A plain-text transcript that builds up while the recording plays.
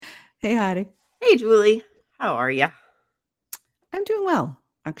Hey, Heidi. Hey, Julie. How are you? I'm doing well,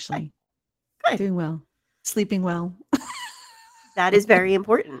 Good. actually. Good. Doing well. Sleeping well. That is very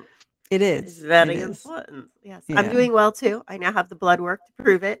important. It That is is. It very is. important. Yes, I'm Yeah. doing well too. I now have the blood work to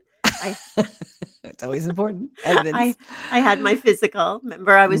prove it. I It's always important. I Evidence. I had my physical.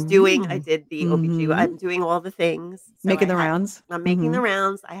 Remember I Ooh. did the OBGYN. Mm-hmm. I'm doing all the things. So Making the rounds. I'm making Mm-hmm. the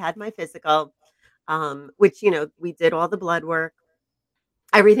rounds. I had my physical, which, we did all the blood work.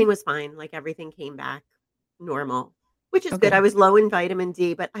 Everything was fine. Like everything came back normal, which is Oh, good. I good. was low in vitamin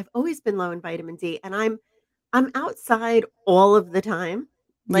D, but I've always been low in vitamin D, and I'm outside all of the time.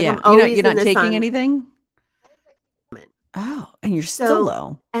 Like, I'm Yeah. You're always in not the taking sun. anything? Oh, and you're still So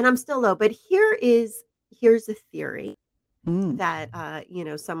low. and I'm still low, but here's a theory Mm. that,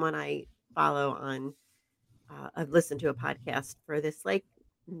 someone I follow on, I've listened to a podcast for this, like,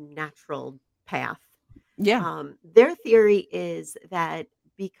 natural path. Yeah. Their theory is that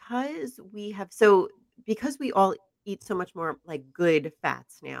because we have so because we all eat so much more, like, good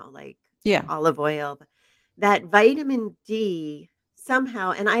fats now, like Yeah. olive oil, that vitamin D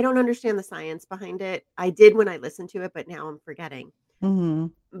somehow, and I don't understand the science behind it. I did when I listened to it, but now I'm forgetting. Mm-hmm.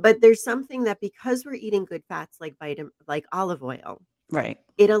 But there's something that because we're eating good fats like olive oil, Right.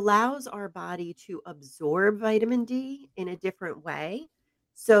 it allows our body to absorb vitamin D in a different way.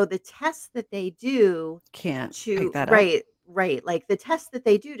 So the tests that they do Can't pick to that up. right, like the tests that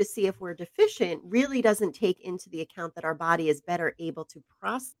they do to see if we're deficient really doesn't take into the account that our body is better able to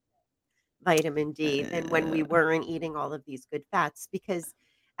process vitamin D than when we Uh, weren't eating all of these good fats, because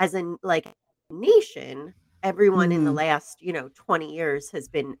as an like nation, everyone in the mm-hmm. last 20 years has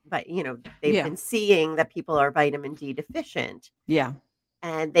been, but they've Yeah. been seeing that people are vitamin D deficient, Yeah.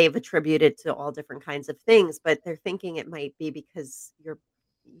 and they've attributed to all different kinds of things, but they're thinking it might be because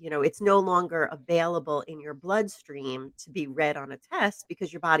it's no longer available in your bloodstream to be read on a test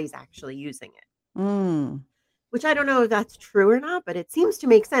because your body's actually using it. Mm. Which I don't know if that's true or not, but it seems to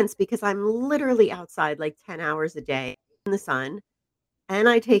make sense because I'm literally outside like 10 hours a day in the sun, and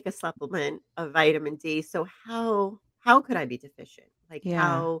I take a supplement of vitamin D. So how could I be deficient? Like, Yeah.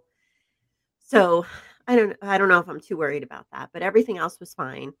 how? So I don't know if I'm too worried about that, but everything else was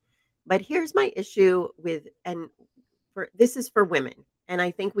fine. But here's my issue with, and for this is for women, and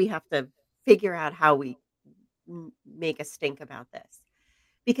I think we have to figure out how we make a stink about this,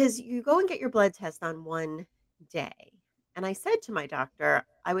 because you go and get your blood test on one day. And I said to my doctor,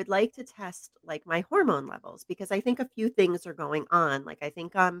 I would like to test like my hormone levels because I think a few things are going on. Like, I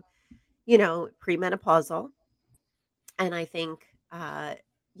think I'm, premenopausal, and I think,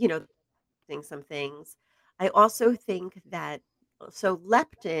 you know, think some things. I also think that, so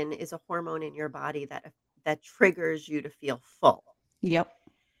leptin is a hormone in your body that triggers you to feel full. Yep.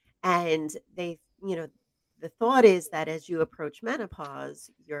 And the thought is that as you approach menopause,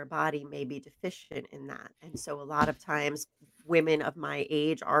 your body may be deficient in that. And so a lot of times women of my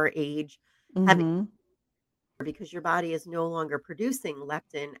age, our age, have, Mm-hmm. because your body is no longer producing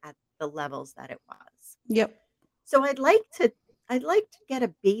leptin at the levels that it was. Yep. So I'd like to get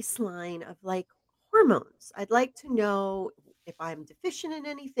a baseline of like hormones. I'd like to know if I'm deficient in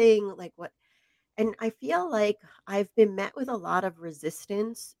anything, like what. And I feel like I've been met with a lot of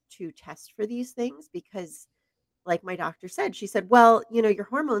resistance to test for these things because, like my doctor said, she said, "Well, your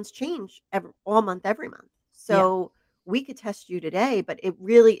hormones change all month, every month. Yeah. So we could test you today, but it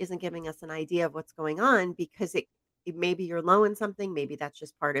really isn't giving us an idea of what's going on because maybe you're low in something, maybe that's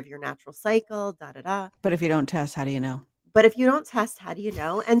just part of your natural cycle, da da da. But if you don't test, how do you know? But if you don't test, how do you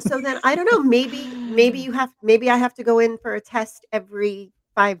know?" And so then I don't know, maybe I have to go in for a test every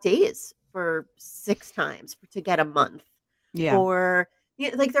 5 days for 6 times to get a month, Yeah. or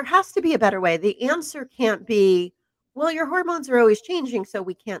like there has to be a better way. The answer can't be, well, your hormones are always changing, so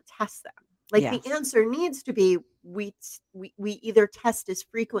we can't test them. Like, the Yes. answer needs to be, we either test as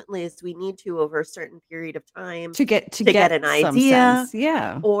frequently as we need to over a certain period of time To to get get an some idea, sense.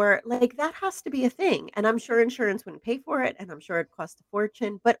 Yeah. or like that has to be a thing. And I'm sure insurance wouldn't pay for it, and I'm sure it costs a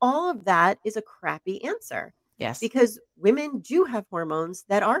fortune, but all of that is a crappy answer Yes. because women do have hormones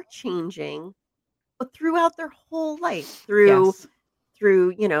that are changing throughout their whole life, Yes.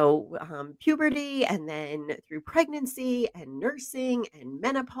 through puberty, and then through pregnancy and nursing and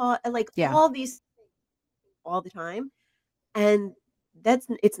menopause, and like Yeah. all these all the time. And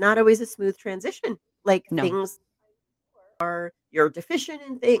it's not always a smooth transition. Like, No. things are, you're deficient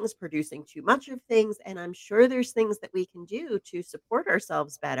in things, producing too much of things, and I'm sure there's things that we can do to support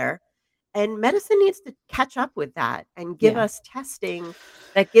ourselves better. And medicine needs to catch up with that and give Yeah. us testing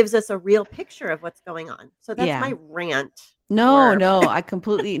that gives us a real picture of what's going on. So that's Yeah. my rant No, for. no, I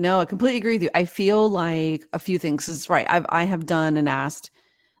completely no, I completely agree with you. I feel like a few things is right. I have done and asked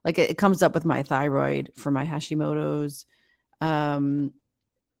like it comes up with my thyroid for my Hashimoto's. Um,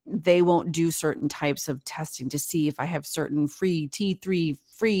 they won't do certain types of testing to see if I have certain free T3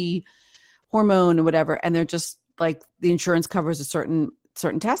 free hormone or whatever. And they're just like, the insurance covers a certain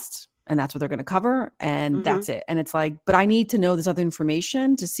test, and that's what they're going to cover. And Mhm. that's it. And it's like, but I need to know this other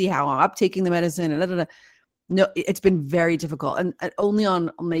information to see how I'm uptaking the medicine. And no, it's been very difficult. And only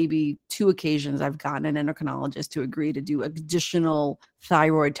on maybe 2 occasions I've gotten an endocrinologist to agree to do additional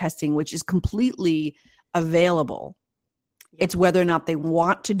thyroid testing, which is completely available. Yeah. It's whether or not they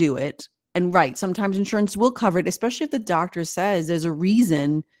want to do it. And right, sometimes insurance will cover it, especially if the doctor says there's a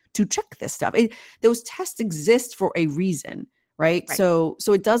reason to check this stuff. Those tests exist for a reason, right? Right. So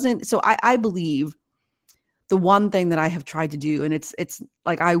it doesn't. So I believe the one thing that I have tried to do, and it's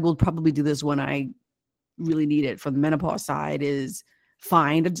like I will probably do this when I really need it from the menopause side, is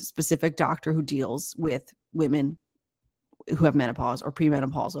find a specific doctor who deals with women who have menopause or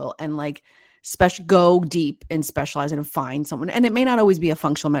premenopausal, and like go deep and specialize and find someone. And it may not always be a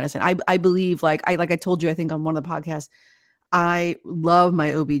functional medicine. I believe, like I told you, I think on one of the podcasts, I love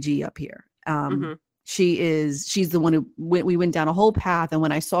my OBG up here. Mhm. She's the one who we went down a whole path. And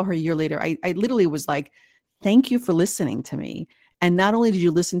when I saw her a year later, I literally was like, thank you for listening to me. And not only did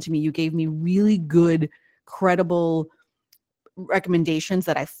you listen to me, you gave me really good, credible recommendations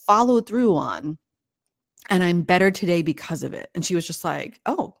that I followed through on. And I'm better today because of it. And she was just like,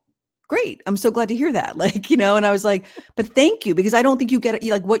 oh, great. I'm so glad to hear that. Like, and I was like, but thank you, because I don't think you get it.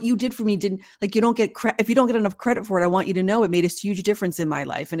 Like what you did for me didn't, like, you don't get if you don't get enough credit for it, I want you to know it made a huge difference in my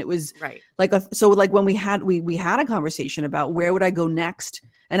life. And it was Right. like, so like when we had a conversation about where would I go next?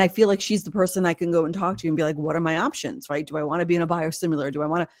 And I feel like she's the person I can go and talk to and be like, what are my options? Right. Do I want to be in a biosimilar?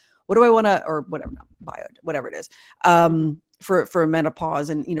 What do I want to, or whatever, not bio, whatever it is. For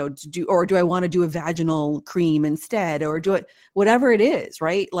menopause, and do I want to do a vaginal cream instead, or do it, whatever it is,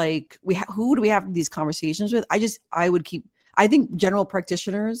 right? Like who do we have these conversations with? I think general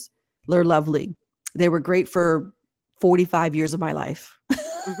practitioners, they're lovely. They were great for 45 years of my life.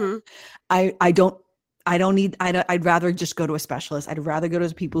 Mm-hmm. I'd rather just go to a specialist. I'd rather go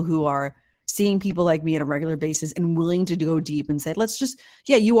to people who are seeing people like me on a regular basis and willing to go deep and say, let's just,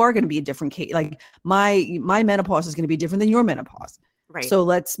 you are going to be a different case. Like my menopause is going to be different than your menopause. Right. So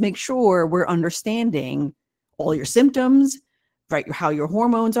let's make sure we're understanding all your symptoms, right? How your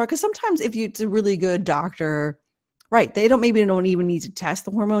hormones are. Cause sometimes if it's a really good doctor, right, they don't even need to test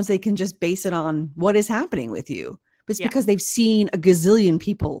the hormones. They can just base it on what is happening with you. But it's because they've seen a gazillion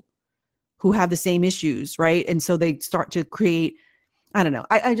people who have the same issues. Right. And so they start to create, I don't know.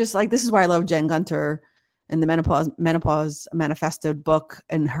 I just like, this is why I love Jen Gunter and the Menopause Manifesto book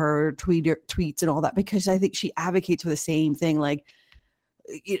and her tweets and all that, because I think she advocates for the same thing. Like,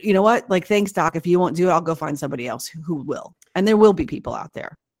 you know what? Like, thanks, doc. If you won't do it, I'll go find somebody else who will. And there will be people out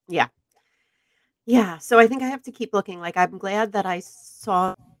there. Yeah. Yeah. So I think I have to keep looking. Like, I'm glad that I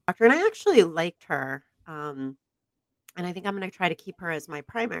saw a doctor, and I actually liked her. And I think I'm going to try to keep her as my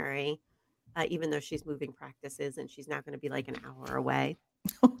primary. Even though she's moving practices and she's not going to be like an hour away.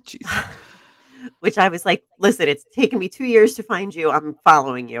 Oh, jeez. Which I was like, listen, it's taken me 2 years to find you. I'm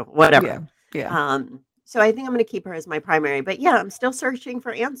following you, whatever. Yeah. So I think I'm going to keep her as my primary. But yeah, I'm still searching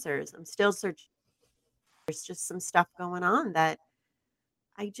for answers. I'm still searching. There's just some stuff going on that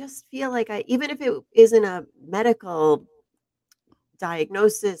I just feel like even if it isn't a medical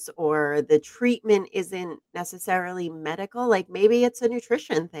diagnosis or the treatment isn't necessarily medical, like maybe it's a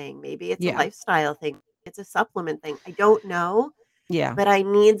nutrition thing, maybe it's a lifestyle thing, it's a supplement thing. I don't know. Yeah. But I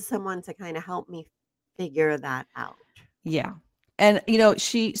need someone to kind of help me figure that out. Yeah. And I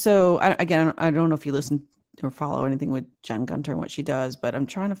don't know if you listen or follow anything with Jen Gunter and what she does, but I'm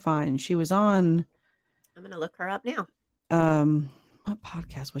trying to find, she was on, I'm going to look her up now. What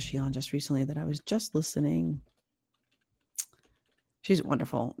podcast was she on just recently that I was just listening? She's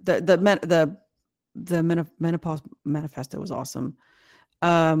wonderful. The Menopause Manifesto was awesome.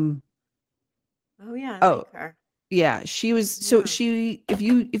 Oh yeah. I like her. Yeah, she was. So if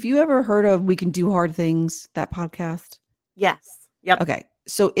you ever heard of We Can Do Hard Things, that podcast? Yes. Yep. Okay.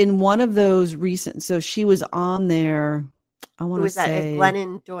 So in one of those recent, so she was on there. I want to say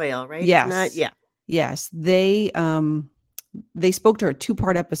Glennon Doyle, right? Yes. Yeah. Yes. They spoke to her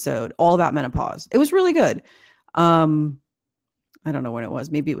 2-part episode all about menopause. It was really good. I don't know when it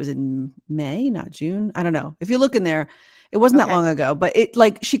was. Maybe it was in May, not June. I don't know. If you look in there, it wasn't that long ago, but it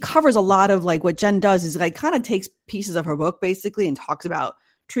like she covers a lot of like what Jen does is like kind of takes pieces of her book basically and talks about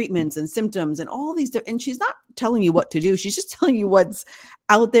treatments and symptoms and all these and she's not telling you what to do. She's just telling you what's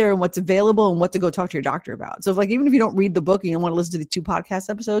out there and what's available and what to go talk to your doctor about. So like, even if you don't read the book and you want to listen to the 2 podcast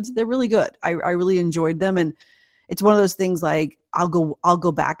episodes, they're really good. I really enjoyed them. And it's one of those things like, I'll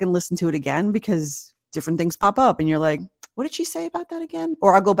go back and listen to it again because different things pop up and you're like, what did she say about that again?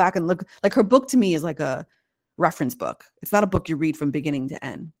 Or I'll go back and look. Like her book to me is like a reference book. It's not a book you read from beginning to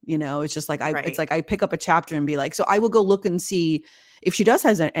end. It's just like it's Right. like I pick up a chapter and be like, so I will go look and see if she does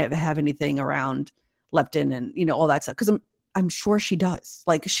have anything around leptin and all that stuff, because I'm sure she does.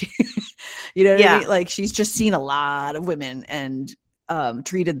 Like she, what I Yeah. mean? Like she's just seen a lot of women and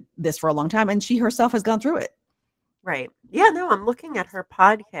treated this for a long time, and she herself has gone through it. Right. Yeah, no, I'm looking at her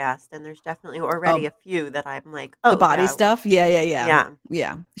podcast and there's definitely already Oh, a few that I'm like, the oh body yeah, stuff. Yeah.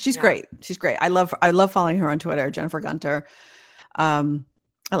 yeah, She's yeah. great. She's great. I love following her on Twitter, Jennifer Gunter. I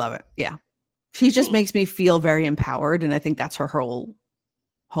love it. Yeah. She just Neat. makes me feel very empowered. And I think that's her whole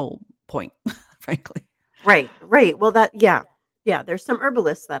point, frankly. Right, right. Well, yeah. There's some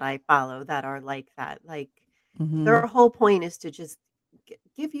herbalists that I follow that are like that. Like their Hmm. whole point is to just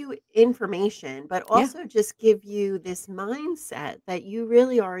give you information, but Yeah. also just give you this mindset that you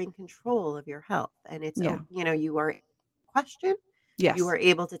really are in control of your health. And Yeah. you are question. You Yes. are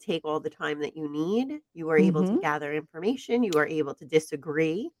able to take all the time that you need. You are able to Hmm. gather information. You are able to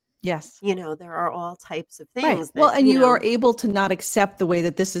disagree. Yes. There are all types of Right. things Well, that, and you are able to not accept the way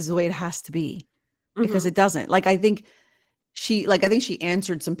that this is the way it has to be, because mhm, it doesn't. Like I think she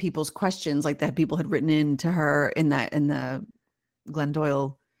answered some people's questions like that people had written in to her in the Glenn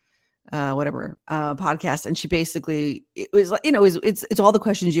Doyle whatever podcast, and she basically, it was like, it's all the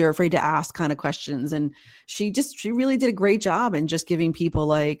questions you're afraid to ask kind of questions, and she really did a great job in just giving people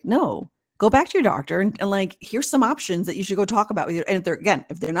like, no, go back to your doctor and like, here's some options that you should go talk about with you. And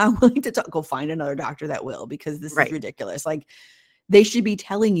if they're not willing to talk, go find another doctor that will, because this is right. ridiculous. Like they should be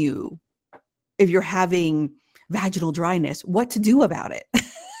telling you if you're having vaginal dryness what to do about it.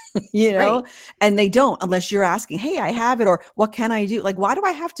 Right. And they don't, unless you're asking, hey, I have it, or what can I do? Like, why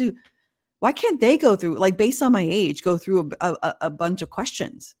can't they go through, like, based on my age, go through a bunch of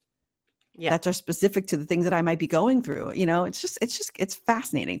questions Yeah. that are specific to the things that I might be going through? It's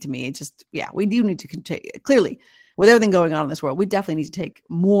fascinating to me. It's just, yeah, we do need to continue. Clearly, with everything going on in this world, we definitely need to take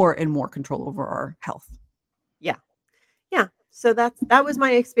more and more control over our health. Yeah. Yeah. So that was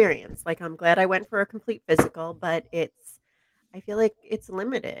my experience. Like I'm glad I went for a complete physical, but I feel like it's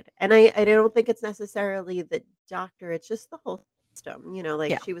limited. And I don't think it's necessarily the doctor, it's just the whole system.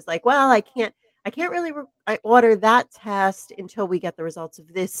 Like Yeah. she was like, "Well, I can't really I order that test until we get the results of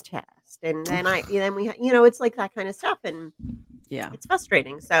this test." And then we it's like that kind of stuff, and Yeah. it's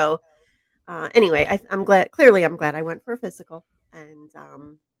frustrating. So, anyway, I'm glad I went for a physical and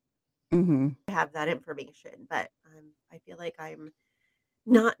Hmm. have that information, but I feel like I'm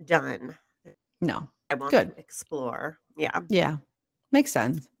not done. No. I want to Good. explore. Yeah. Yeah. Makes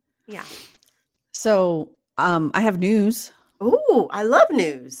sense. Yeah. So, I have news. Ooh, I love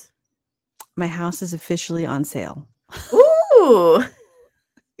news. My house is officially on sale. Ooh,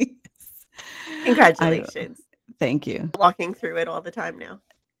 Yes. I congratulations. Thank you. Walking through it all the time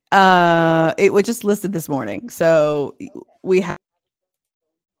now. It was just listed this morning. So we have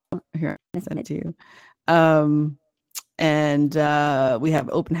here, I sent it to you. And we have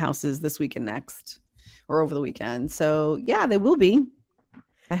open houses this week and next, or over the weekend. So yeah, they will be.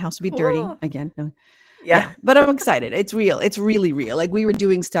 My house will be dirty Cool. again. No. Yeah. Yeah, but I'm excited. It's real. It's really real. Like we were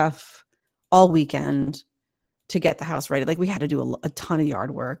doing stuff all weekend to get the house ready. Like we had to do a ton of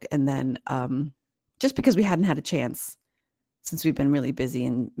yard work, and then just because we hadn't had a chance since we've been really busy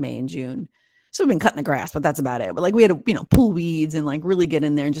in May and June. So we've been cutting the grass, but that's about it. But like we had to, pull weeds and like really get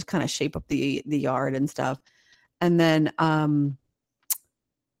in there and just kind of shape up the yard and stuff. And then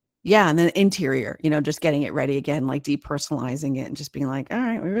yeah, and then interior, just getting it ready again, like depersonalizing it and just being like, all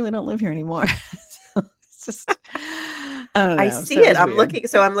right, we really don't live here anymore. So it's just, I don't know. I So see it it. was I'm weird. looking.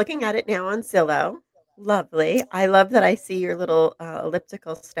 So I'm looking at it now on Zillow. Lovely. I love that I see your little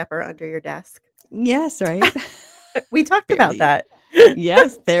elliptical stepper under your desk. Yes, right. We talked about Barely. that.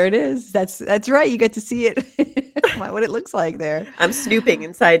 Yes, there it is. That's right. You get to see it, what it looks like there. I'm snooping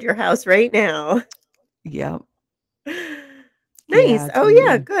inside your house right now. Yep. Yeah, Nice. it's Oh, really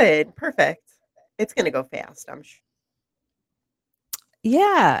yeah. good. Good. Perfect. It's going to go fast, I'm sure.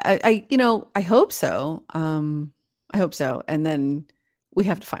 Yeah, I hope so. I hope so. And then we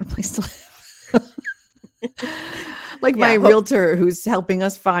have to find a place to live. Like my Yeah. realtor who's helping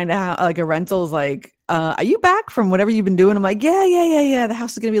us find out like a rental is like, are you back from whatever you've been doing? I'm like, yeah. The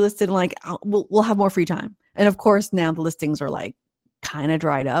house is gonna be listed and like we'll have more free time. And of course now the listings are like kind of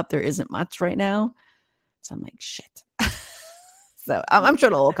dried up. There isn't much right now. So I'm like, shit. So I'm sure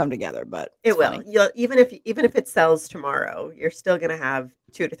it'll all come together, but It it's will. funny. Even if it sells tomorrow, you're still going to have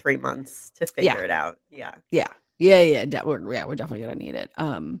 2 to 3 months to Yeah. figure it out. Yeah. Yeah. We're definitely gonna need it.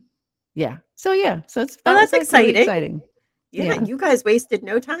 Yeah. So yeah. So it's Oh, that's really exciting. exciting. Yeah, Yeah. you guys wasted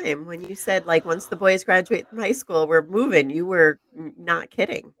no time when you said, like, once the boys graduate from high school, we're moving. You were not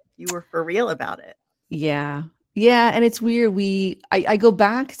kidding. You were for real about it. Yeah. Yeah. And it's weird. I go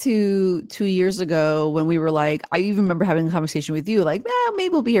back to 2 years ago when we were like, I even remember having a conversation with you, like, maybe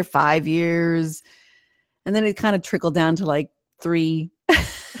we'll be here 5 years. And then it kind of trickled down to like 3.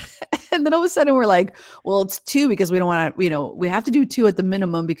 And then all of a sudden we're like, well, it's 2 because we don't want to, we have to do 2 at the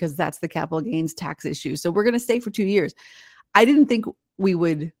minimum because that's the capital gains tax issue. So we're going to stay for 2 years. I didn't think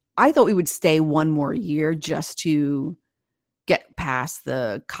I thought we would stay one more year just to get past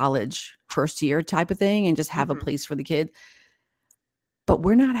the college first year type of thing and just have a Mhm. place for the kid. But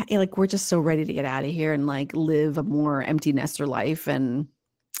we're not like, we're just so ready to get out of here and like live a more empty nester life. And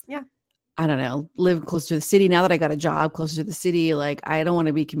Yeah. I don't know, live close to the city. Now that I got a job closer to the city, like I don't want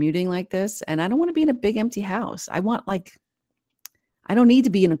to be commuting like this. And I don't want to be in a big empty house. I don't need to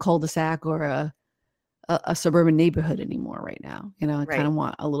be in a cul-de-sac or a suburban neighborhood anymore right now. I kind Right. of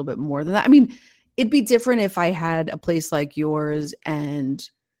want a little bit more than that. I mean, it'd be different if I had a place like yours and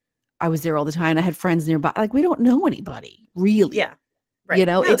I was there all the time. I had friends nearby. Like we don't know anybody really. Yeah. Right.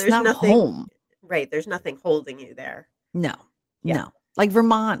 No, It's there's not nothing. home. Right. There's nothing holding you there. No, Yeah. no. Like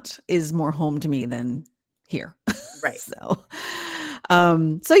Vermont is more home to me than here. Right.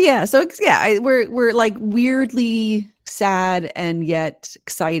 We're like weirdly sad and yet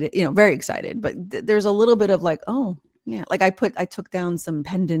excited, very excited. But there's a little bit of like, oh yeah, like I took down some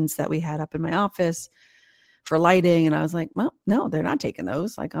pendants that we had up in my office for lighting, and I was like, well, no, they're not taking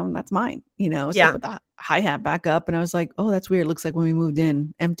those. Like, that's mine. So I Yeah. put the hi-hat back up, and I was like, oh, that's weird. It looks like when we moved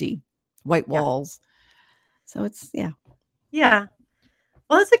in, empty, white Yeah. walls. So it's Yeah.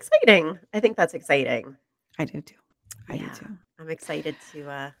 Well, it's exciting. I think that's exciting. I do too. I do Yeah. too. I'm excited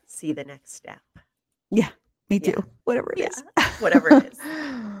to see the next step. Yeah, me too. Yeah. Whatever it Yeah. is. Whatever it is.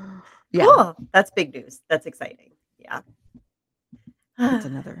 Yeah. Cool. That's big news. That's exciting. Yeah. It's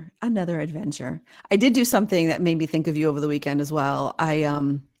another adventure. I did do something that made me think of you over the weekend as well. I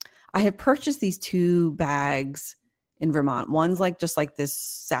had purchased these 2 bags in Vermont. One's like just like this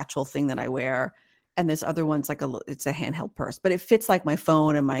satchel thing that I wear, and this other one's like it's a handheld purse, but it fits like my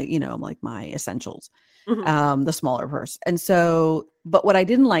phone and my, like my essentials. Mhm. The smaller purse. And so, but what I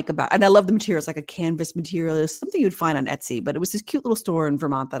didn't like about, and I love the material, it's like a canvas material. It's something you'd find on Etsy, but it was this cute little store in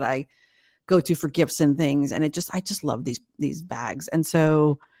Vermont that I go to for gifts and things. And I just love these bags. And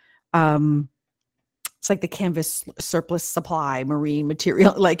so, it's like the canvas surplus supply, marine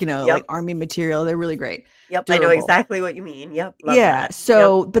material, like, Yep. like army material. They're really great. Yep. I know Durable. exactly what you mean. Yep. Love Yeah. that.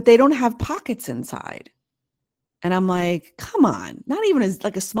 So, but they don't have pockets inside. And I'm like, come on, not even as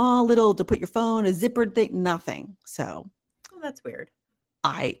like a small little to put your phone, a zippered thing, nothing. So Oh, that's weird.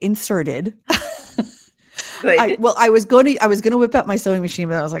 I inserted. Good. I was going to whip out my sewing machine,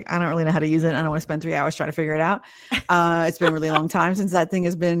 but I was like, I don't really know how to use it. I don't want to spend 3 hours trying to figure it out. It's been a really long time since that thing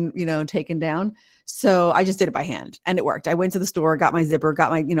has been, taken down. So I just did it by hand and it worked. I went to the store, got my zipper, got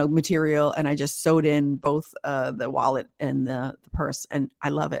my, material, and I just sewed in both the wallet and the purse. And I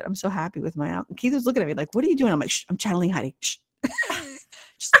love it. I'm so happy with my outfit. Keith was looking at me like, what are you doing? I'm like, shh, I'm channeling Heidi. Shh.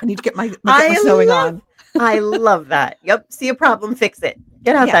 I need to get my sewing on. I love that. Yep. See a problem, fix it.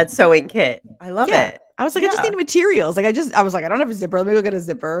 Get out that sewing kit. I love it. I was like, I just need materials. Like I was like, I don't have a zipper. Let me go get a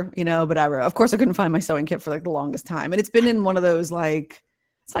zipper, but of course I couldn't find my sewing kit for like the longest time. And it's been in one of those, like,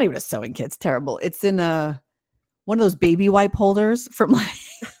 it's not even a sewing kit. It's terrible. It's in one of those baby wipe holders from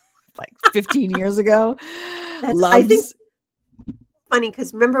like 15 years ago. I think funny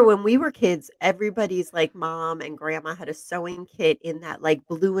because remember when we were kids, everybody's like mom and grandma had a sewing kit in that like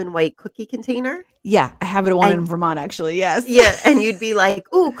blue and white cookie container. Yeah, I have it one in Vermont actually. Yes. Yeah, and you'd be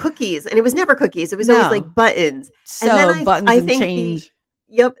like, "Ooh, cookies," and it was never cookies. It was always like buttons. So and then buttons I and think change.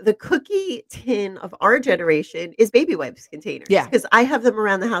 the cookie tin of our generation is baby wipes containers. Yeah, because I have them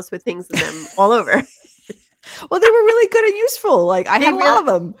around the house with things in them all over. Well, they were really good and useful. Like I have a lot of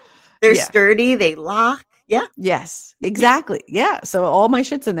them. They're sturdy. They lock. Yeah. Yes, exactly. Yeah. So all my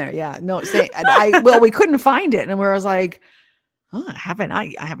shit's in there. Yeah. No, we couldn't find it. And I was like, oh, I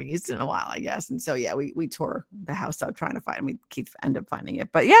haven't used it in a while, I guess. And so, yeah, we tore the house out trying to find it. We Keith ended up finding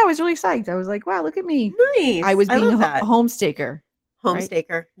it. But yeah, I was really psyched. I was like, wow, look at me. Nice. I was being a homestaker. Homestaker.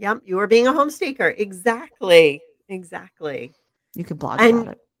 Right? Yep. You were being a homestaker. Exactly. You could blog about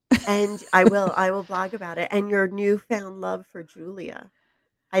it. And I will blog about it. And your newfound love for Julia.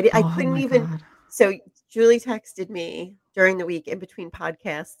 I couldn't even. God. So Julie texted me during the week in between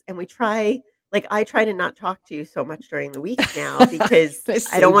podcasts, and I try to not talk to you so much during the week now because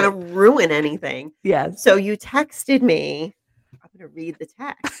I don't want to ruin anything. Yes. So you texted me. I'm going to read the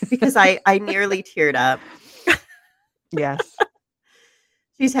text because I nearly teared up. Yes.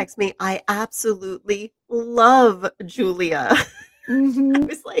 She texts me, "I absolutely love Julia." I Hmm.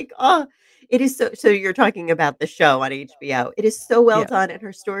 was like, "Oh, it is so." So you're talking about the show on HBO. It is so well Yeah. done, and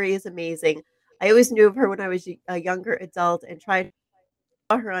her story is amazing. I always knew of her when I was a younger adult and tried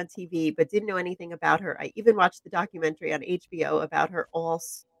saw her on TV, but didn't know anything about her. I even watched the documentary on HBO about her, all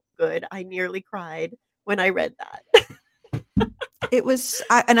good. I nearly cried when I read that. It was,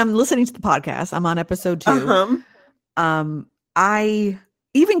 and I'm listening to the podcast. I'm on episode 2. Uh-huh. Um, I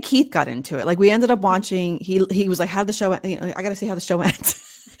even Keith got into it. Like we ended up Mhm. watching. He was like, "How the show? I got to see how the show ends."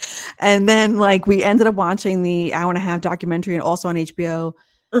 And then like we ended up watching the hour and a half documentary, and also on HBO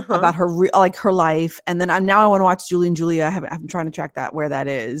Uh-huh. about her like her life. And then I'm now I want to watch Julie and Julia. I'm trying to track that where that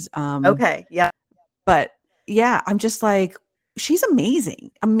is. Okay. Yeah. But yeah, I'm just like, she's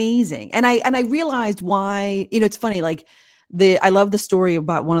amazing, amazing. And I realized why, it's funny, like I love the story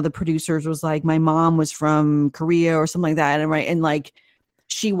about one of the producers was like, my mom was from Korea or something like that. And right. And like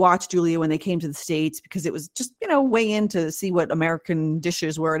she watched Julia when they came to the States because it was just, way in to see what American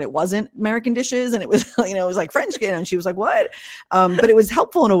dishes were. And it wasn't American dishes. And it was, it was like French skin. And she was like, what? But it was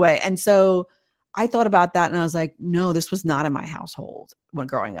helpful in a way. And so I thought about that and I was like, no, this was not in my household when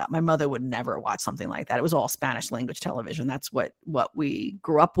growing up. My mother would never watch something like that. It was all Spanish language television. That's what we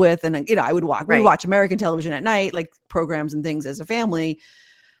grew up with. And I would we would Right. watch American television at night, like programs and things as a family.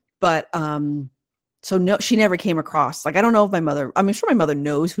 But so no, she never came across, like, I don't know if I'm sure my mother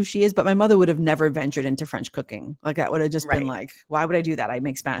knows who she is, but my mother would have never ventured into French cooking. Like that would have just been Right. like, why would I do that? I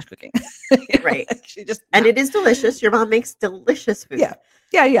make Spanish cooking. Right. Like, she just, And no. it is delicious. Your mom makes delicious Yeah. food.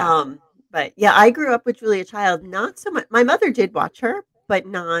 Yeah. Yeah. But yeah, I grew up with Julia Child, not so much. My mother did watch her, but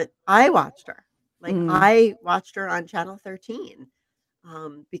not I watched her. Like Mm. I watched her on Channel 13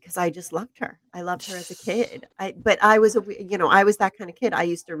 because I just loved her. I loved her as a kid. But I was I was that kind of kid. I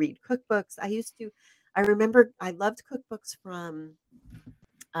used to read cookbooks. I remember I loved cookbooks from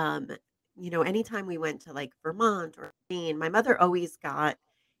um anytime we went to like Vermont or Maine, my mother always got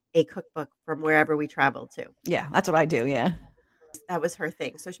a cookbook from wherever we traveled to. Yeah. That's what I do. Yeah. That was her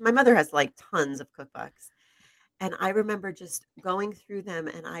thing. So my mother has like tons of cookbooks. And I remember just going through them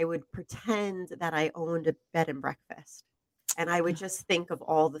and I would pretend that I owned a bed and breakfast. And I would just think of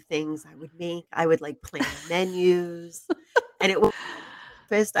all the things I would make. I would like plan menus. And it was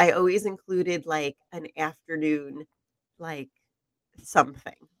breakfast. I always included like an afternoon, like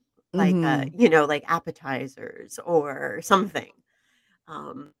something, like Hmm. like appetizers or something.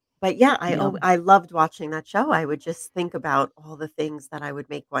 But yeah, Yeah. I loved watching that show. I would just think about all the things that I would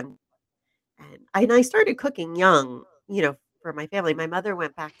make one and I started cooking young, for my family. My mother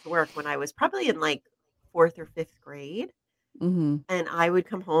went back to work when I was probably in like 4th or 5th grade, Hmm. and I would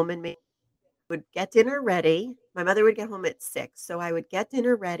come home and would get dinner ready. My mother would get home at 6, so I would get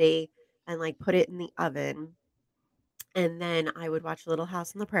dinner ready and like put it in the oven, and then I would watch Little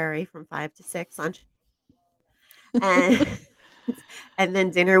House on the Prairie from 5 to 6 on and and then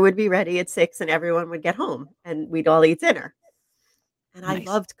dinner would be ready at 6 and everyone would get home and we'd all eat dinner. And I Nice.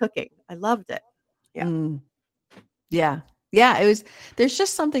 loved cooking. I loved it. Yeah. Mm. Yeah. Yeah. It was, there's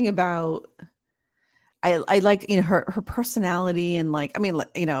just something about, I like, her personality and like, I mean, like,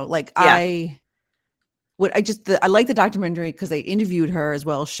 like Yeah. I like the documentary because they interviewed her as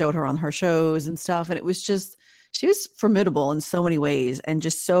well, showed her on her shows and stuff. And it was just, she was formidable in so many ways and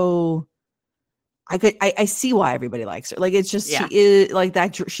just so, I see why everybody likes her. Like, it's just, she Yeah. is like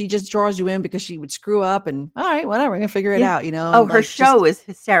that. She just draws you in because she would screw up and all right, whatever, we're gonna figure it Yeah. out, Oh, and her like just, show is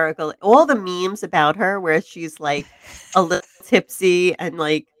hysterical. All the memes about her where she's, like, a little tipsy and,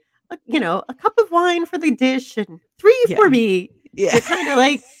 like, "A cup of wine for the dish and 3 yeah, for me." yeah. You're kinda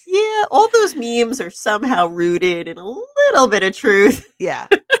like, yeah, all those memes are somehow rooted in a little bit of truth. Yeah.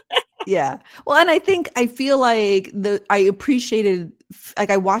 Yeah. Well, and I feel like I appreciated,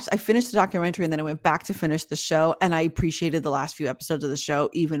 like I finished the documentary and then I went back to finish the show and I appreciated the last few episodes of the show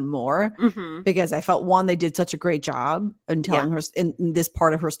even more Mhm. because I felt, one, they did such a great job in Yeah. telling her in this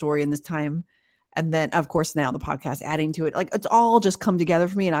part of her story in this time. And then of course now the podcast adding to it, like it's all just come together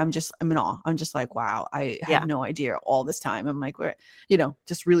for me. And I'm in awe. I'm just like, wow, I had Yeah. no idea all this time. I'm like, where,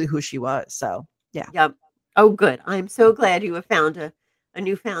 just really who she was. So yeah. Yep. Oh, good. I'm so glad you have found a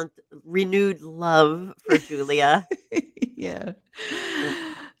newfound renewed love for Julia. Yeah.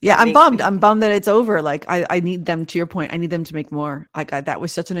 That Yeah, that I'm makes bummed. me I'm bummed that it's over. Like I need them, to your point, I need them to make more. Like that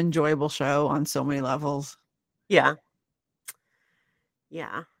was such an enjoyable show on so many levels. Yeah.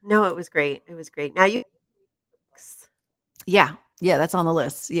 Yeah. No, it was great. It was great. Now you Yeah. Yeah, that's on the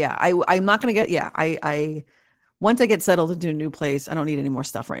list. Yeah. I'm not gonna get, yeah. I once I get settled into a new place, I don't need any more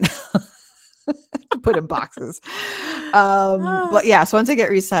stuff right now. To put in boxes. But Ah, yeah, so once I get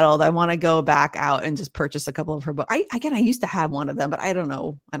resettled, I want to go back out and just purchase a couple of her books. I used to have one of them, but I don't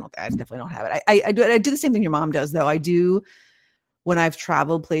know. I definitely don't have it. I do the same thing your mom does though. I do when I've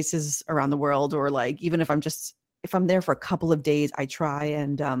traveled places around the world, or like even if I'm there for a couple of days, I try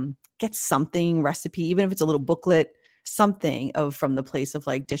and get something recipe, even if it's a little booklet, something of from the place of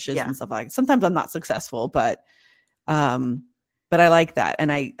like dishes yeah. and stuff like. Sometimes I'm not successful, um, but I like that,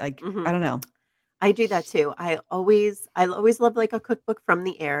 and I Mhm. don't know. I do that too. I always love like a cookbook from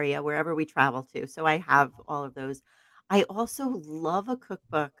the area wherever we travel to. So I have all of those. I also love a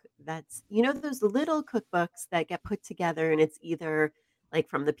cookbook that's, those little cookbooks that get put together and it's either like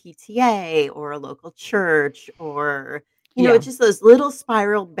from the PTA or a local church or Yeah, it's just those little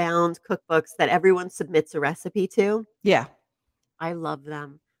spiral bound cookbooks that everyone submits a recipe to. yeah, I love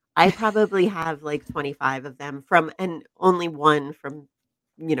them. I probably have like 25 of them and only one from,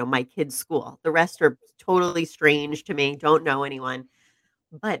 my kids' school. The rest are totally strange to me, don't know anyone.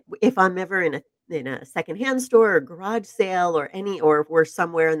 But if I'm ever in a secondhand store or garage sale or if we're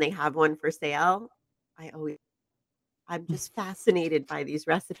somewhere and they have one for sale, I always I'm just fascinated by these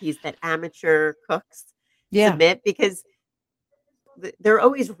recipes that amateur cooks yeah, submit because they're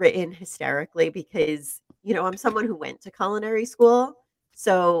always written hysterically because, I'm someone who went to culinary school.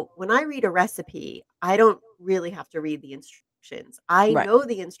 So when I read a recipe, I don't really have to read the instructions. I right, know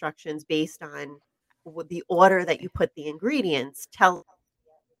the instructions based on the order that you put the ingredients, tell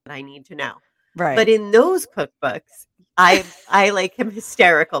what I need to know. But right, in those cookbooks, I like am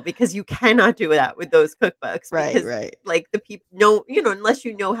hysterical because you cannot do that with those cookbooks right, because right. like the people know, unless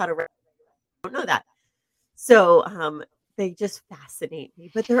you know how to write, don't know that. So, they just fascinate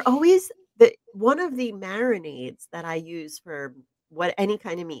me, but they're always the one of the marinades that I use for what any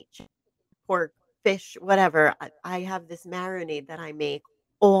kind of meat, pork, fish, whatever. I have this marinade that I make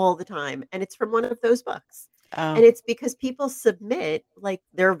all the time, and it's from one of those books. Oh, And it's because people submit like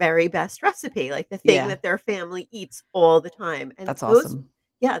their very best recipe, like the thing yeah, that their family eats all the time. And that's awesome.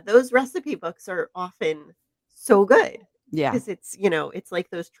 yeah, those recipe books are often so good Yeah, because it's like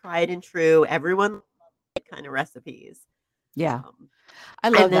those tried and true, everyone kind of recipes. yeah, Um, I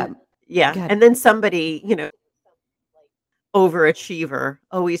and love that. then yeah, God, and then somebody, overachiever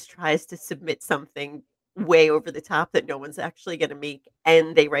always tries to submit something way over the top that no one's actually gonna make,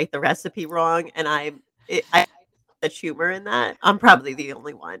 and they write the recipe wrong, and I the humor in that. I'm probably the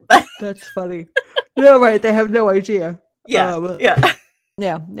only one, but that's funny. No, right. They have no idea. yeah, Um, yeah,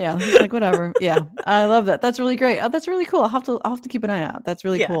 yeah, yeah. It's like whatever. Yeah, I love that. That's really great. Oh, that's really cool. I'll have to keep an eye out. That's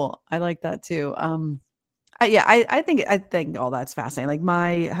really yeah. cool. I like that too. Yeah, I think all that's fascinating. Like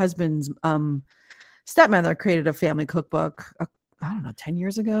my husband's stepmother created a family cookbook. I don't know, 10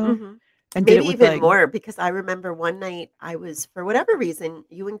 years ago, Mhm. and did Maybe it with even like more because I remember one night I was for whatever reason,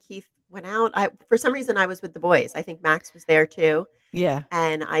 you and Keith went out. I For some reason I was with the boys. I think Max was there too. yeah,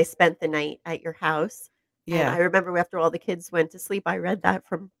 And I spent the night at your house. And yeah. I remember after all the kids went to sleep, I read that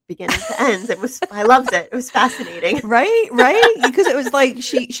from beginning to end. I loved it. It was fascinating. Right, right. Because it was like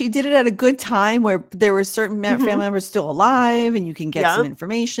she did it at a good time where there were certain Mhm. family members still alive, and you can get some Yeah,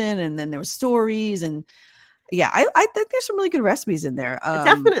 information, and then there were stories, and yeah, I think there's some really good recipes in there.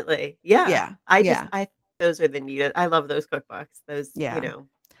 definitely. Yeah. Yeah, yeah, I those are the neatest. I love those cookbooks. Those, yeah. I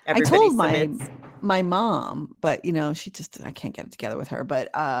everybody told my submits. my mom, but she just I can't get it together with her. But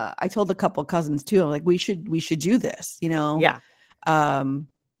I told a couple cousins too. I'm like, we should do this. Yeah. Um,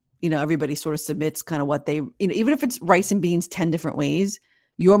 everybody sort of submits kind of what they, even if it's rice and beans 10 different ways,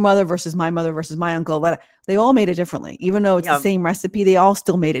 your mother versus my uncle, but they all made it differently. Even though it's the Yeah. same recipe, they all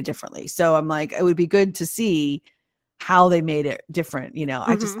still made it differently. So I'm like, it would be good to see how they made it different.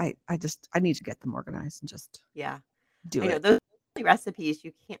 Mhm. I need to get them organized and just Yeah. do I know it. those recipes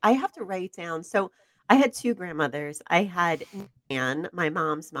you can't I have to write down. So I had two grandmothers. I had Nan, my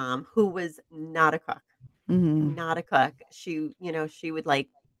mom's mom, who was not a cook. Hmm. Not a cook. She would, like,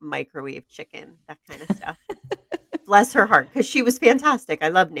 microwave chicken, that kinda stuff. Bless her heart, because she was fantastic. I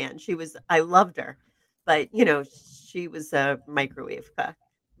love Nan. I loved her, but, she was a microwave cook.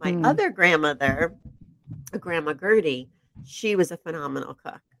 My Mm. other grandmother, Grandma Gertie, she was a phenomenal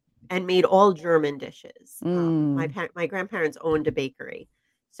cook and made all German dishes. Mm. My grandparents owned a bakery.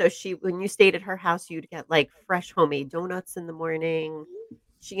 So when you stayed at her house, you'd get, like, fresh homemade donuts in the morning.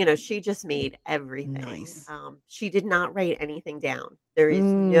 She just made everything. Nice. She did not write anything down. There is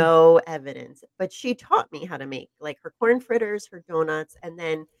Mm. no evidence, but she taught me how to make like her corn fritters, her donuts, and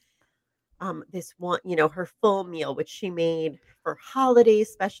then this one, her full meal, which she made for holidays,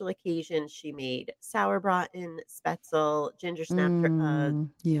 special occasions. She made sauerbraten, spetzel, ginger snap Mm.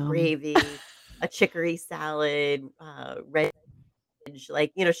 Yum. gravy, a chicory salad, red.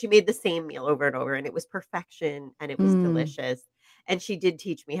 like, she made the same meal over and over, and it was perfection, and it was Mm, delicious, and she did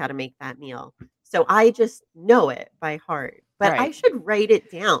teach me how to make that meal. So I just know it by heart, but I right. should write it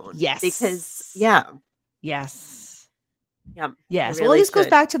down because Yes. yeah, Yes. yeah, I Yes. Well, really this goes should.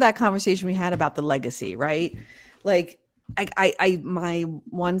 back to that conversation we had about the legacy, right? Like, my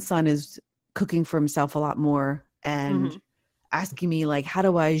one son is cooking for himself a lot more and Mhm. asking me like, how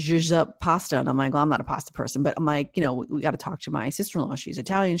do I zhuzh up pasta? And I'm like, well, I'm not a pasta person, but I'm like, we got to talk to my sister-in-law. She's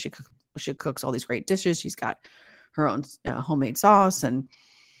Italian. She cooks all these great dishes. She's got her own homemade sauce.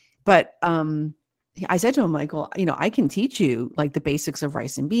 But I said to him, like, well, I can teach you like the basics of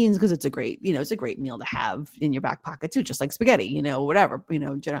rice and beans because it's a great meal to have in your back pocket too, just like spaghetti, whatever,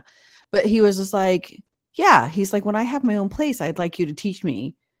 but he was just like, yeah, he's like, when I have my own place, I'd like you to teach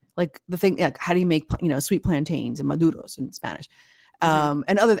me like the thing, like how do you make, sweet plantains and maduros in Spanish. Mhm.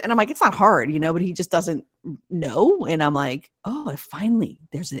 And I'm like, it's not hard, but he just doesn't know. And I'm like, oh, finally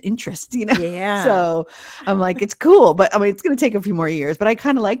there's an interest, Yeah. So I'm like, it's cool, but I mean, it's going to take a few more years, but I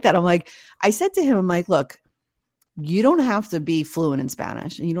kind of like that. I'm like, I said to him, I'm like, look, you don't have to be fluent in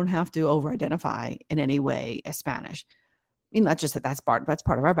Spanish and you don't have to over identify in any way as Spanish. Not just that's part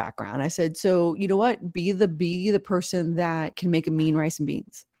of our background. I said, so you know what? Be the person that can make a mean rice and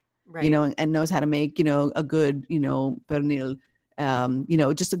beans, Right. and knows how to make, a good, pernil,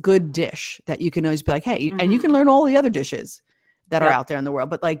 just a good dish that you can always be like, hey, and you can Mhm. learn all the other dishes that are Yep. out there in the world.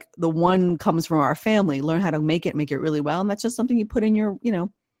 But like the one comes from our family, learn how to make it really well. And that's just something you put in I your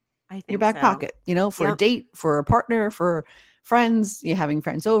think back so. pocket, for a Yep. date, for a partner, for friends, you're having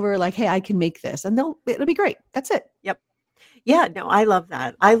friends over, like, hey, I can make this. And it'll be great. That's it. Yep. Yeah, no, I love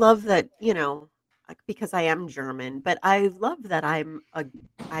that. I love that, because I am German, but I love that I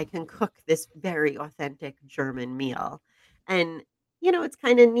can cook this very authentic German meal. And it's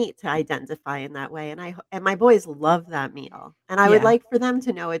kind of neat to identify in that way. And my boys love that meal. And I would Yeah. like for them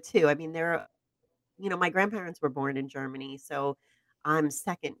to know it too. I mean, my grandparents were born in Germany, so I'm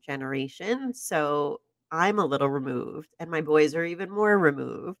second generation. So I'm a little removed, and my boys are even more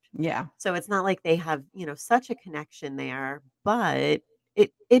removed. Yeah. So it's not like they have, such a connection there, but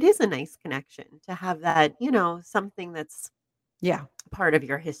it is a nice connection to have that, something that's Yeah. part of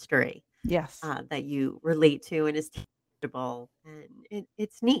your history, Yes. that you relate to and is tangible, and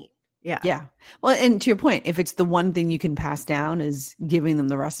it's neat. Yeah. Yeah. Well, and to your point, if it's the one thing you can pass down is giving them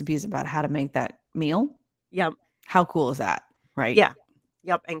the recipes about how to make that meal, Yep. how cool is that? Right? Yeah.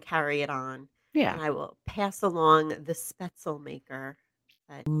 Yep. And carry it on. Yeah. And I will pass along the Spetzel maker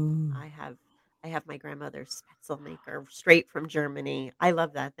that Ooh, I have. I have my grandmother's Spetzel maker straight from Germany. I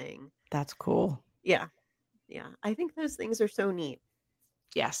love that thing. that's cool. Yeah. Yeah. I think those things are so neat.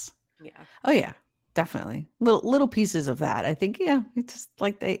 Yes. Yeah. Oh yeah, definitely. Little pieces of that. I think, yeah, it's just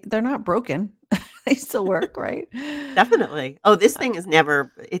like they're not broken. They still work, right? Definitely. Oh, this thing is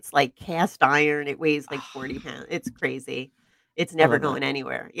never it's like cast iron, it weighs like 40 pounds. It's crazy. It's I never love that. going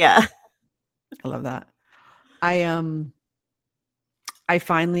anywhere. Yeah. I love that. I I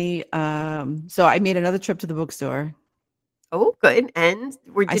finally so I made another trip to the bookstore. Oh, good. And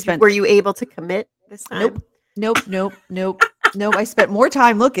I were spent you able to commit this nope, time? nope, nope, nope, nope. I spent more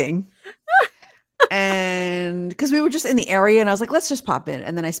time looking. And because we were just in the area and I was like, let's just pop in.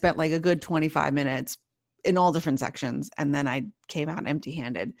 And then I spent like a good 25 minutes in all different sections. And then I came out empty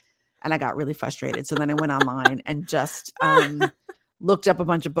handed and I got really frustrated. So then I went online and just looked up a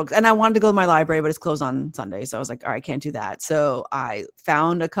bunch of books. And I wanted to go to my library, but it's closed on Sunday. So I was like, all right, I can't do that. So I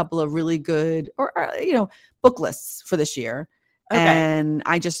found a couple of really good book lists for this year. Okay. And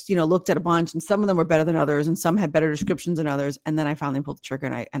I just, looked at a bunch and some of them were better than others and some had better descriptions than others. And then I finally pulled the trigger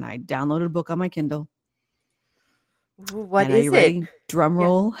and I downloaded a book on my Kindle. Ooh, what And are you is it? ready? Drum Yeah.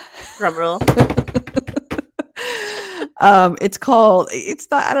 roll. Drum roll. It's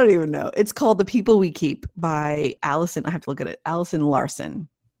not, I don't even know. It's called The People We Keep by Allison. I have to look at it. Allison Larson.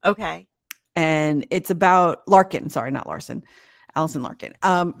 Okay. And it's about Larkin. Sorry, not Larson. Allison Larkin.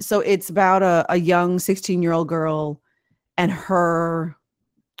 So it's about a young 16-year-old girl and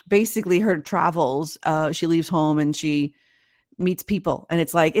basically her travels. She leaves home and she meets people, and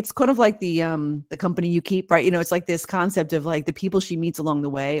it's kind of like the company you keep, right? It's like this concept of like the people she meets along the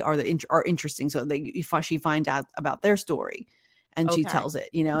way are interesting, so she finds out about their story and she Okay. tells it,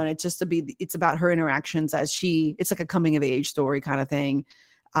 and it's about her interactions it's like a coming of age story kind of thing.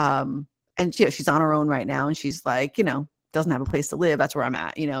 And she's on her own right now and she's like, doesn't have a place to live. That's where I'm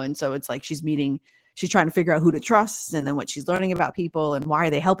at, and so it's like she's trying to figure out who to trust and then what she's learning about people and why are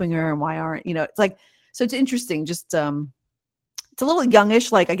they helping her and why aren't, it's like, so it's interesting. Just it's a little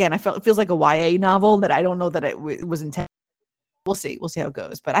youngish. Like, again, it feels like a YA novel that I don't know that it was intended. We'll see how it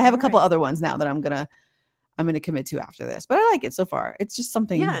goes. But I have a All couple right. other ones now that I'm gonna I'm going to commit to after this. But I like it so far. It's just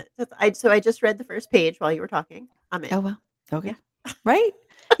something. Yeah. So I just read the first page while you were talking. I'm in. Oh well. Okay. Yeah. Right?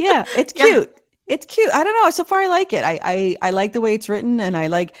 Yeah, it's Yeah. cute. It's cute. I don't know. So far I like it. I like the way it's written, and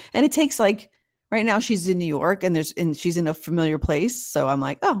and it takes like right now she's in New York, and she's in a familiar place. So I'm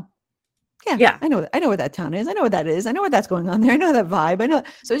like, oh, yeah, Yeah. I know what that town is. I know what that is. I know what that's going on there. I know that vibe. I know.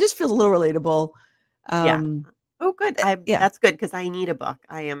 So it just feels a little relatable. Yeah. Oh, good. Yeah. That's good because I need a book.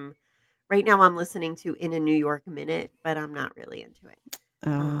 Right now I'm listening to In a New York Minute, but I'm not really into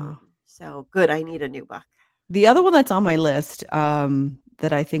it. So good. I need a new book. The other one that's on my list,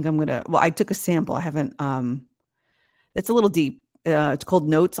 that I think I took a sample. I haven't, it's a little deep. It's called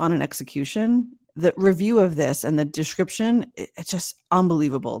Notes on an Execution. The review of this and the description, it's just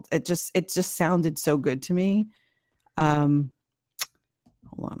unbelievable. It just sounded so good to me. Hold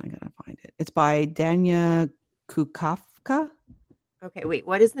on, I gotta find it. It's by Dania Kukafka. Okay, wait.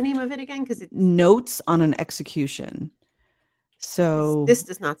 What is the name of it again? Because it's Notes on an Execution. So this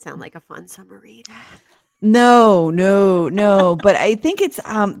does not sound like a fun summer read. No. But I think it's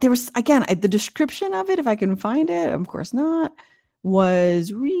there was again the description of it, if I can find it, of course not,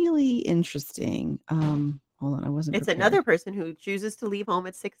 was really interesting. Hold on, I wasn't. It's prepared. another person who chooses to leave home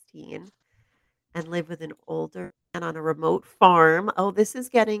at 16 and live with an older man on a remote farm. Oh, this is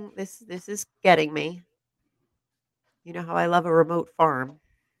getting me. You know how I love a remote farm.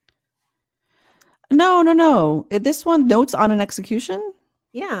 No. This one, Notes on an Execution.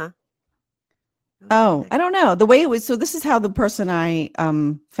 Yeah. Oh, I don't know. The way it was, so this is how the person I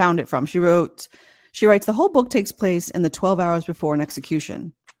found it from. She writes, the whole book takes place in the 12 hours before an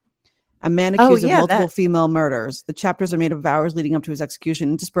execution. A man accused of multiple female murders. The chapters are made of hours leading up to his execution,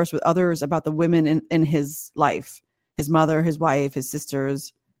 interspersed with others about the women in his life. His mother, his wife, his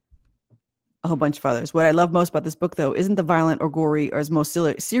sisters, a whole bunch of others. What I love most about this book, though, isn't the violent or gory or as most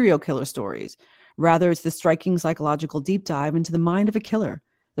serial killer stories. Rather, it's the striking psychological deep dive into the mind of a killer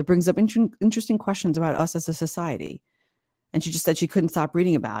that brings up interesting questions about us as a society. And she just said she couldn't stop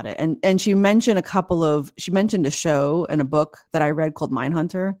reading about it. And she mentioned a show and a book that I read called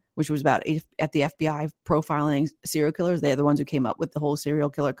Mindhunter, which was about at the FBI profiling serial killers. They're the ones who came up with the whole serial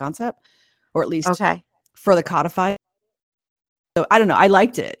killer concept, or at least further codified. So I don't know. I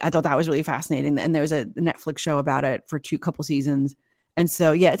liked it. I thought that was really fascinating. And there's a Netflix show about it for couple seasons. And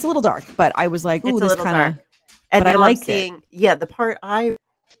so, yeah, it's a little dark, but I was like, ooh, this kind of, but I like it. Yeah, the part I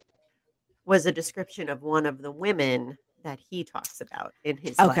was a description of one of the women that he talks about in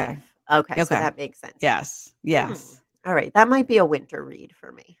his life. Okay, so that makes sense. Yes. All right, that might be a winter read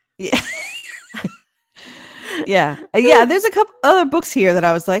for me. Yeah. Yeah. There's a couple other books here that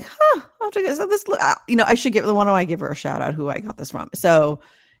I was like, so this, I should give one. I give her a shout out who I got this from. So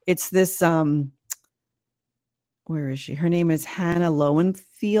it's this, where is she? Her name is Hannah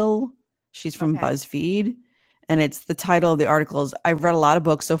Lowenthal. She's from BuzzFeed. And it's the title of the article is, I've read a lot of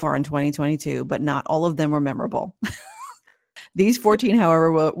books so far in 2022, but not all of them were memorable. These 14,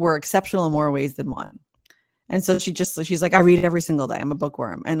 however, were exceptional in more ways than one. And so she's like, I read every single day. I'm a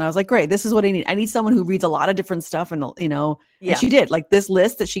bookworm. And I was like, great, this is what I need. I need someone who reads a lot of different stuff. And, and she did. Like this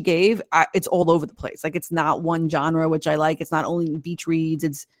list that she gave, it's all over the place. Like it's not one genre, which I like. It's not only beach reads.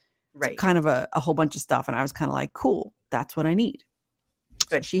 It's kind of a whole bunch of stuff. And I was kind of like, cool, that's what I need.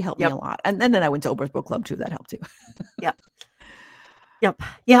 Good. She helped me a lot. And then I went to Oprah's book club too. That helped too. Yep.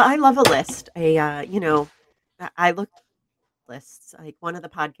 Yeah, I love a list. I look at lists. Like one of the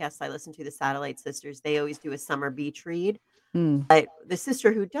podcasts I listen to, the Satellite Sisters, they always do a summer beach read. But the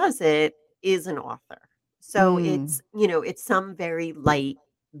sister who does it is an author. So it's some very light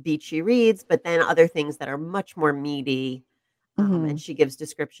beachy reads, but then other things that are much more meaty. And she gives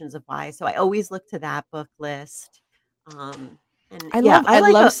descriptions of why. So I always look to that book list. I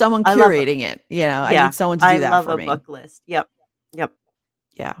love someone curating it. I need someone to do that for me. I love a book list. Yep.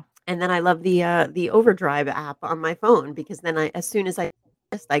 Yeah. And then I love the Overdrive app on my phone because then as soon as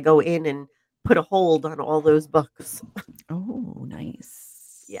I go in and put a hold on all those books. Oh,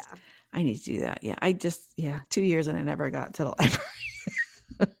 nice. Yeah. I need to do that. Yeah. 2 years and I never got to the library.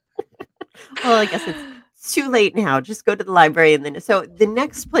 Well, I guess it's too late now. Just go to the library and then. So the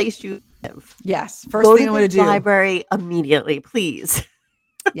next place you live. Yes. First thing I'm going to do. Library immediately, please.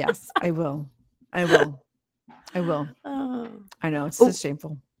 Yes, I will. Oh. I know it's just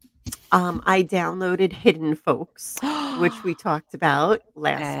shameful. I downloaded Hidden Folks, which we talked about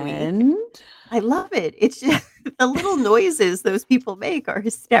last week. I love it. It's just the little noises those people make are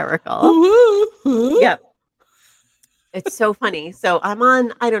hysterical. Yeah. It's so funny. So I'm on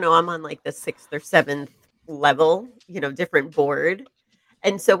like the 6th or 7th level, different board.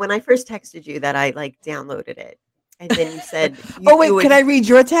 And so when I first texted you that I like downloaded it and then you said Oh you wait, can would. I read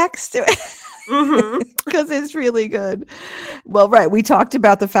your text? Mhm. Because it's really good. Well, right. We talked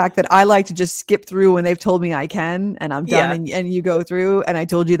about the fact that I like to just skip through when they've told me I can and I'm done Yeah. and you go through. And I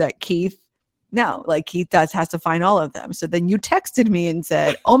told you that Keith, no, like Keith has to find all of them. So then you texted me and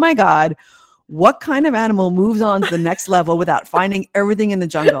said, oh my God, what kind of animal moves on to the next level without finding everything in the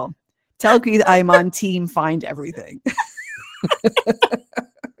jungle? Tell Keith I'm on team find everything.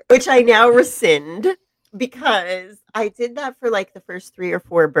 Which I now rescind because I did that for like the first 3 or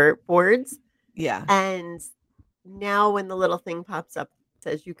 4 boards, Yeah, and now when the little thing pops up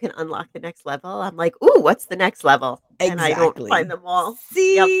says you can unlock the next level, I'm like, "Ooh, what's the next level?" And I don't find exactly. them all.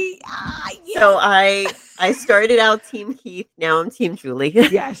 Yep. See, So yes. I started out team Keith, now I'm team Julie.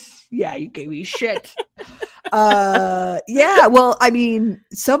 Yes. Yeah, you gave me shit. Yeah, well, I mean,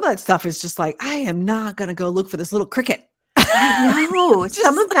 some of that stuff is just like, I am not gonna go look for this little cricket. I know.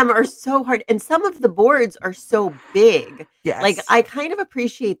 Some Just of them are so hard, and some of the boards are so big. Like, yes. I kind of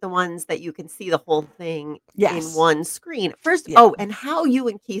appreciate the ones that you can see the whole thing in Yes. one screen. First, Yeah. oh, and how you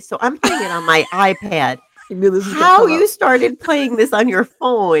and Keith, so I'm playing it on my iPad. I knew this was gonna How come you up. started playing this on your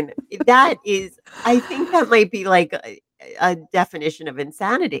phone, that is, I think that might be like a definition of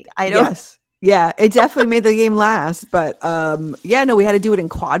insanity. I don't Yes. Yeah, it definitely made the game last, but yeah, no, we had to do it in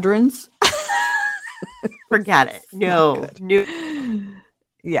quadrants. forget it. Not No, good. no,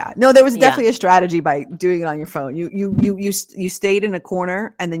 Yeah. No, there was yeah. definitely a strategy by doing it on your phone. You stayed in a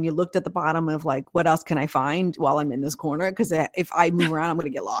corner and then you looked at the bottom of like what else can I find while I'm in this corner because if I move around I'm going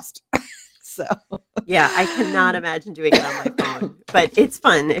to get lost. So Yeah, I cannot imagine doing it on my phone, but it's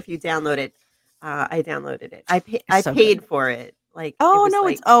fun if you download it. I downloaded it. it's I so good. paid for it. Like it Oh was no,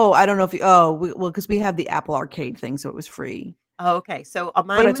 it's like, I don't know if you well because we have the Apple Arcade thing, so it was free, oh, okay. So but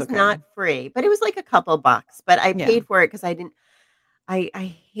mine it's was okay. not free, but it was like a couple bucks. But I Yeah, paid for it because I didn't.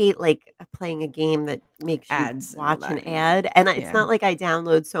 I hate like playing a game that makes you ads and all watch an that. Yeah, ad, and it's yeah, not like I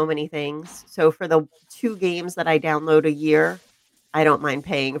download so many things. So for the 2 games that I download a year, I don't mind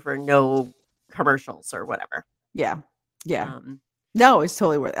paying for no commercials or whatever. yeah, yeah. Um, No, it's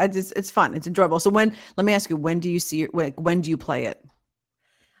totally worth. It's fun. It's enjoyable. So let me ask you, when do you see when do you play it?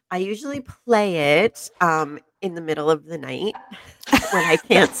 I usually play it, in the middle of the night when I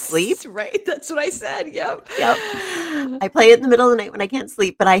can't sleep. That's right. That's what I said. Yep. Yep. I play it in the middle of the night when I can't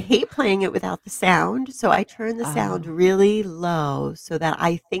sleep, but I hate playing it without the sound, so I turn the sound Oh, really low so that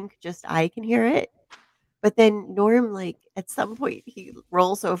I think just I can hear it. But then Norm, like, at some point, he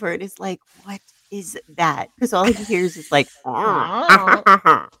rolls over and is like, "What is that?" Because all he hears is like, oh,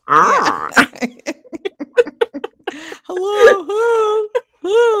 yeah. Hello. Hello.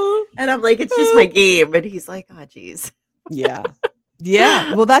 Hello. and I'm like, "It's just my game." And he's like, "Oh, geez." Yeah.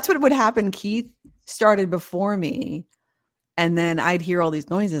 Yeah. Well, that's what would happen. Keith started before me, and then I'd hear all these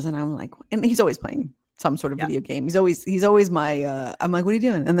noises, and I'm like, and he's always playing some sort of Yeah. video game. He's always my I'm like, what are you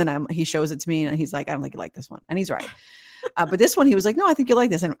doing? And then he shows it to me and he's like, I don't think you like this one. And he's right. But this one he was like, no, I think you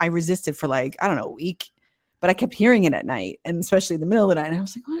like this. And I resisted for like, I don't know, a week. But I kept hearing it at night and especially in the middle of the night. And I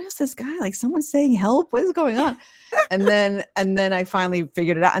was like, what is this guy? Like someone's saying help? What is going on? And then I finally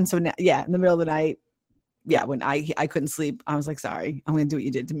figured it out. And so now, yeah, in the middle of the night, yeah, when I couldn't sleep, I was like, sorry, I'm gonna do what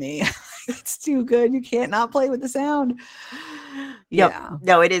you did to me. It's too good. You can't not play with the sound. Yep. Yeah.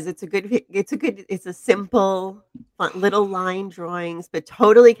 No, it is. It's a simple, fun, little line drawings, but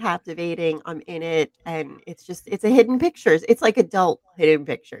totally captivating. I'm in it, and it's a hidden pictures. It's like adult hidden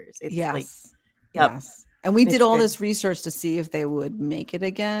pictures. It's like, Yes. yep, Yes. And we did it's all good. this research to see if they would make it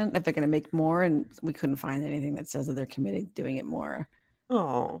again, if they're going to make more. And we couldn't find anything that says that they're committed to doing it more.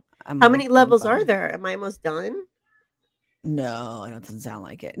 Oh, I'm how like, many thank levels are God. there? Am I almost done? No, it doesn't sound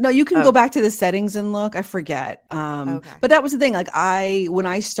like it. No, you can go Okay. back to the settings and look. I forget. Okay. But that was the thing. Like when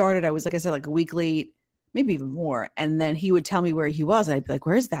I started, I was like I said, like a week late, maybe even more. And then he would tell me where he was. And I'd be like,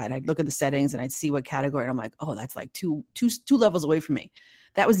 where's that? And I'd look at the settings and I'd see what category. And I'm like, oh, that's like two levels away from me.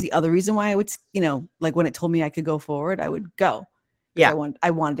 That was the other reason why I would, like when it told me I could go forward, I would go. Because Yeah. I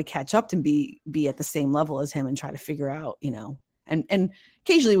wanted to catch up to be at the same level as him and try to figure out, and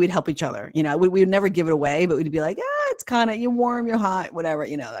occasionally we'd help each other. We would never give it away, but we'd be like, it's kind of you're warm, you're hot, whatever,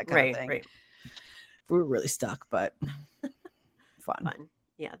 that kind of Right. thing. Right. We were really stuck, but fun. Fun.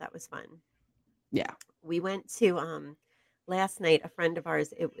 Yeah, that was fun. Yeah. We went to last night. A friend of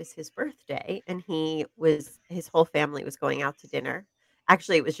ours. It was his birthday, and his whole family was going out to dinner.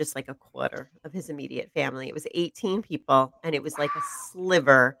 Actually, it was just like a quarter of his immediate family. It was 18 people, and it was like a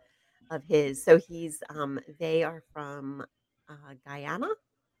sliver of his. So they are from Guyana,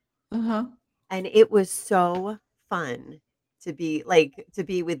 Uh-huh. and it was so fun to be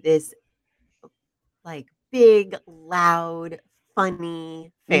with this like big, loud,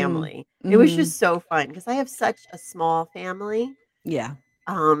 funny Mm. family. It was Mhm. just so fun because I have such a small family, Yeah.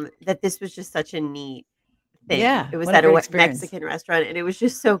 that this was just such a neat thing. Yeah. It was What a at a great experience. Mexican restaurant, and it was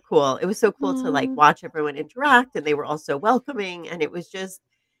just so cool. It was so cool to, like, Mm. watch everyone interact, and they were all so welcoming, and it was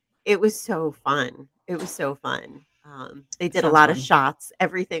so fun. It was so fun. They did a Sounds lot of fun. shots.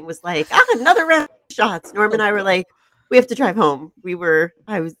 Everything was like, another round of shots. Norm and Oh I were god. like, we have to drive home.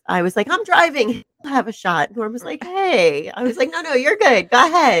 I was like, I'm driving. I'll have a shot. Norm was like, hey. I was like, no, you're good. Go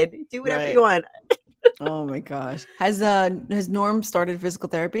ahead. Do whatever you Right. want. Oh my gosh. Has Norm started physical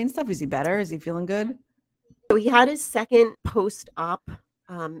therapy and stuff? Is he better? Is he feeling good? So he had his second post-op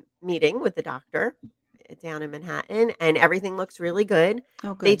meeting with the doctor down in Manhattan, and everything looks really good.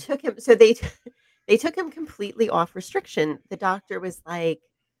 Oh They good. took him, so they they took him completely off restriction. The doctor was like,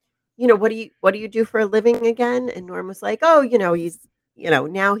 what do you do for a living again? And Norm was like, oh,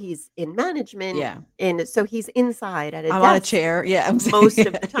 now he's in management, Yeah. and so he's inside at a I'm on a desk chair. Yeah, I'm saying most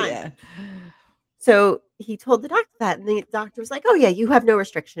of the time. yeah. So he told the doctor that, and the doctor was like, "Oh yeah, you have no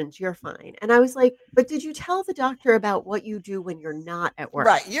restrictions. You're fine." And I was like, "But did you tell the doctor about what you do when you're not at work?"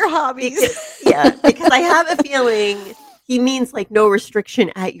 Right. Your hobbies. Because yeah, because I have a feeling he means like no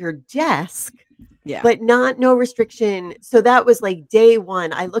restriction at your desk, Yeah. but not no restriction. So that was like day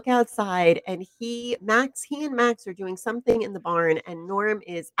one. I look outside and he and Max are doing something in the barn, and Norm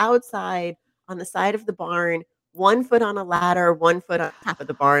is outside on the side of the barn, 1 foot on a ladder, 1 foot on top of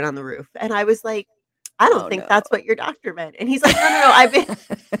the barn on the roof. And I was like, I don't Oh think no. that's what your doctor meant. And he's like, no, I've been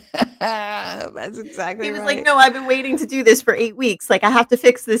That's he exactly was like, right. no, I've been waiting to do this for 8 weeks. Like I have to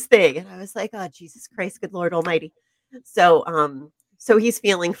fix this thing. And I was like, oh Jesus Christ, good Lord Almighty. So he's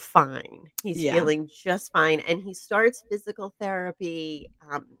feeling fine. He's Yeah. feeling just fine, and he starts physical therapy.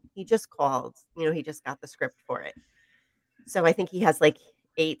 He just called. He just got the script for it. So I think he has like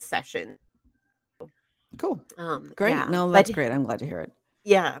 8 sessions. Cool. Great. Yeah, No, but that's great. I'm glad to hear it.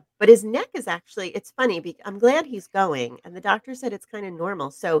 yeah, but his neck is actually it's funny I'm glad he's going, and the doctor said it's kind of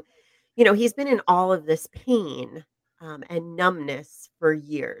normal. So, he's been in all of this pain and numbness for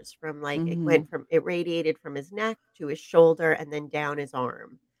years from like Mhm. it radiated from his neck to his shoulder and then down his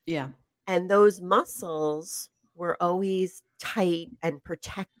arm. Yeah. And those muscles were always tight and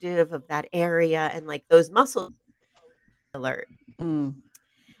protective of that area and like those muscles alert. Mm.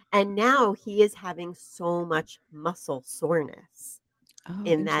 And now he is having so much muscle soreness Oh,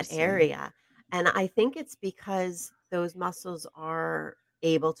 in that interesting. area. And I think it's because those muscles are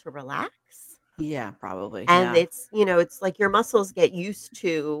able to relax. Yeah, probably. And Yeah. it's like your muscles get used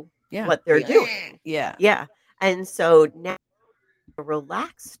to Yeah. what they're doing. Yeah. Yeah. And so now a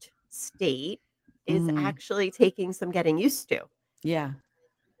relaxed state is Mhm. actually taking some getting used to. Yeah.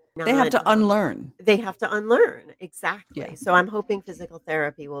 They have Not to unlearn. they have to unlearn. Yeah. Exactly. So I'm hoping physical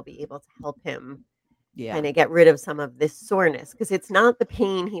therapy will be able to help him Yeah. kind of get rid of some of this soreness because it's not the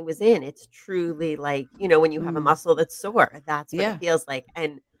pain he was in. It's truly like, when you have a Mm. muscle that's sore, that's what it Yeah. feels like.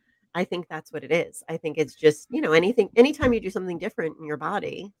 And I think that's what it is. I think it's just, anytime you do something different in your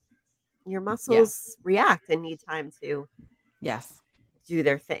body, your Yeah. muscles react and need time to Yes. do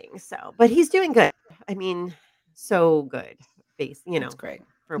their thing. So, but he's doing good. I mean, so good That's great.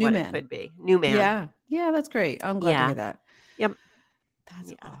 for New what it man. could be. New man. Yeah. Yeah, that's great. I'm glad to Yeah. hear that. Yep.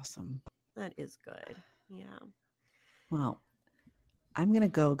 That's Yeah. awesome. That is good. Yeah. Well, I'm gonna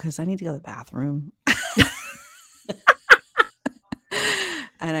go because I need to go to the bathroom.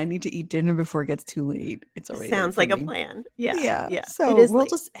 And I need to eat dinner before it gets too late. It's already late Sounds for like a me. plan. Yeah. Yeah. Yeah. It So is we'll late.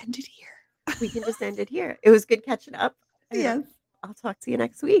 just end it here. We can just end it here. It was good catching up, and Yes. I'll talk to you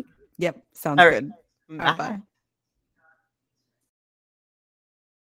next week. Yep. Sounds All right. good. All right. Bye. Bye.